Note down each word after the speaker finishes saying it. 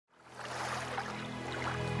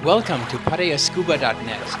Welcome to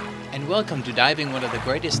PattayaScuba.net and welcome to diving one of the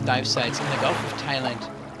greatest dive sites in the Gulf of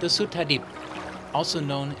Thailand, the Suddhadib, also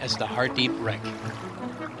known as the Hardeep Wreck.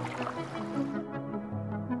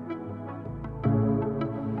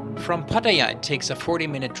 From Pattaya it takes a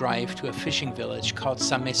 40-minute drive to a fishing village called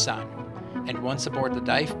Samesan, and once aboard the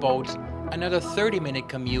dive boat, another 30-minute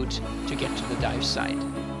commute to get to the dive site.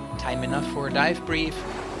 Time enough for a dive brief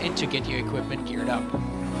and to get your equipment geared up.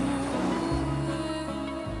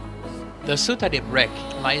 The Suddhadib Wreck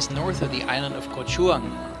lies north of the island of Koh Chuang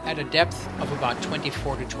at a depth of about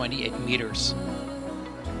 24 to 28 meters.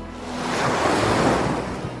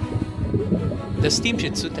 The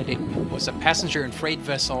steamship Suddhadib was a passenger and freight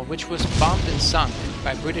vessel which was bombed and sunk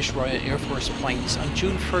by British Royal Air Force planes on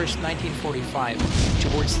June 1,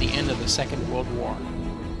 1945, towards the end of the Second World War.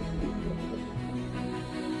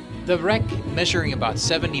 The wreck, measuring about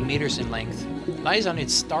 70 meters in length, lies on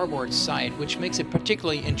its starboard side, which makes it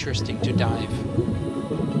particularly interesting to dive.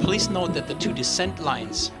 Please note that the two descent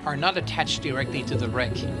lines are not attached directly to the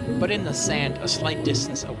wreck, but in the sand a slight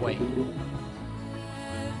distance away.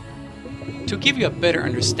 To give you a better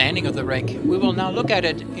understanding of the wreck, we will now look at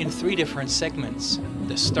it in three different segments: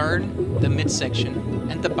 the stern, the midsection,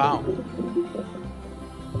 and the bow.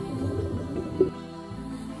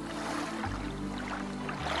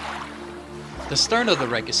 The stern of the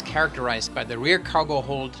wreck is characterized by the rear cargo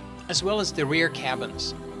hold as well as the rear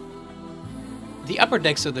cabins. The upper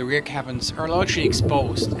decks of the rear cabins are largely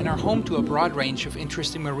exposed and are home to a broad range of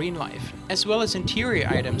interesting marine life, as well as interior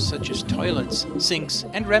items such as toilets, sinks,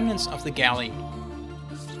 and remnants of the galley.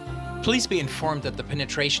 Please be informed that the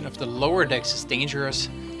penetration of the lower decks is dangerous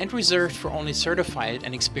and reserved for only certified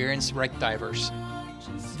and experienced wreck divers.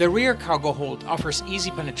 The rear cargo hold offers easy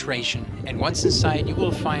penetration, and once inside you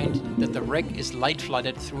will find that the wreck is light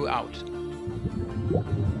flooded throughout.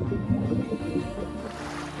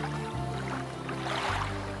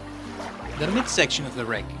 The midsection of the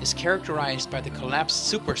wreck is characterized by the collapsed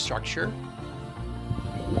superstructure,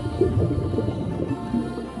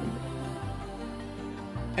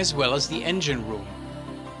 as well as the engine room.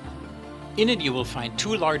 In it you will find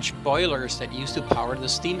two large boilers that used to power the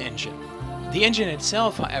steam engine. The engine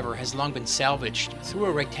itself, however, has long been salvaged through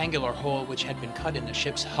a rectangular hole which had been cut in the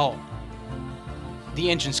ship's hull.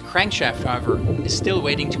 The engine's crankshaft, however, is still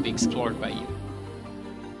waiting to be explored by you.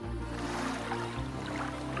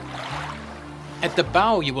 At the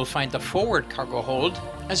bow you will find the forward cargo hold,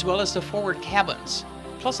 as well as the forward cabins,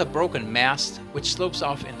 plus a broken mast which slopes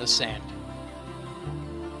off in the sand.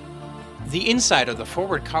 The inside of the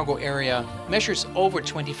forward cargo area measures over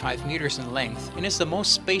 25 meters in length and is the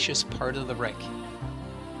most spacious part of the wreck.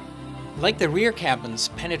 Like the rear cabins,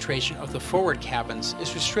 penetration of the forward cabins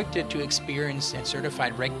is restricted to experienced and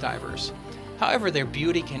certified wreck divers. However, their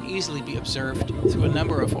beauty can easily be observed through a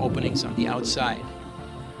number of openings on the outside.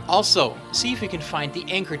 Also, see if you can find the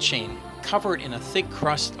anchor chain covered in a thick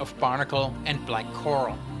crust of barnacle and black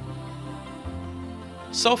coral.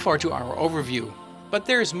 So far to our overview. But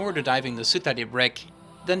there is more to diving the Suddhadib Wreck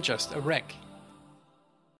than just a wreck.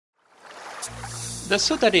 The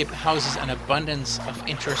Suddhadib houses an abundance of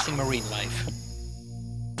interesting marine life.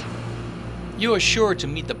 You are sure to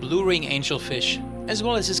meet the blue ring angelfish, as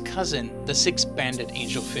well as his cousin, the six-banded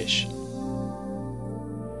angelfish.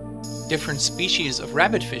 Different species of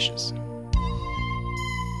rabbitfishes.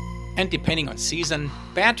 And depending on season,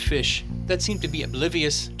 batfish that seem to be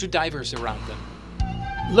oblivious to divers around them.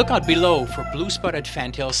 Look out below for blue-spotted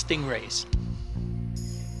fantail stingrays.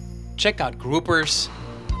 Check out groupers,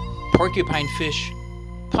 porcupine fish,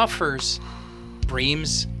 puffers,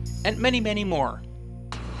 breams, and many more.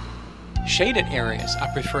 Shaded areas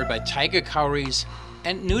are preferred by tiger cowries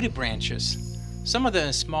and nudibranches, some of them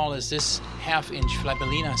as small as this half-inch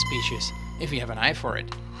flabellina species, if you have an eye for it.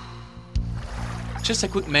 Just a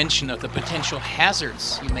quick mention of the potential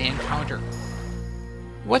hazards you may encounter.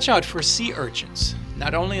 Watch out for sea urchins,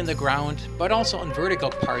 not only on the ground, but also on vertical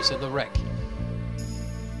parts of the wreck.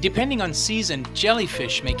 Depending on season,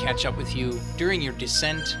 jellyfish may catch up with you during your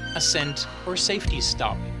descent, ascent, or safety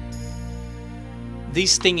stop.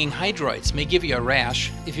 These stinging hydroids may give you a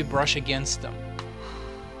rash if you brush against them.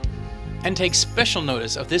 And take special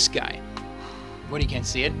notice of this guy. What, you can't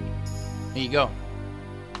see it? Here you go.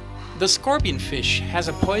 The scorpionfish has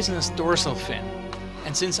a poisonous dorsal fin,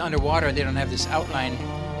 and since underwater they don't have this outline,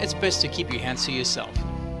 it's best to keep your hands to yourself.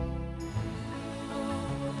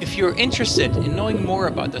 If you're interested in knowing more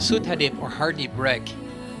about the Suddhadib or Hardeep Wreck,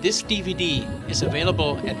 this DVD is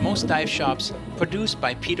available at most dive shops, produced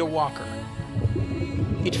by Peter Walker.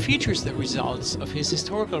 It features the results of his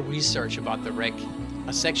historical research about the wreck,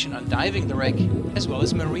 a section on diving the wreck, as well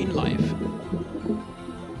as marine life.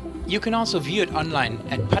 You can also view it online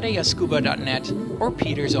at patayascuba.net or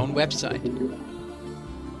Peter's own website.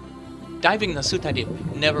 Diving the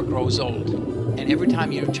Suddhadib never grows old, and every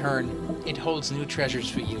time you return, it holds new treasures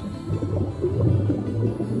for you.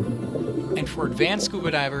 And for advanced scuba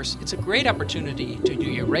divers, it's a great opportunity to do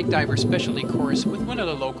your Wreck Diver Specialty course with one of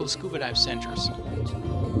the local scuba dive centers.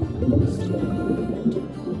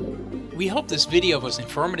 We hope this video was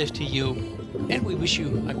informative to you, and we wish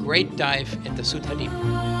you a great dive at the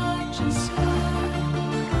Suddhadib.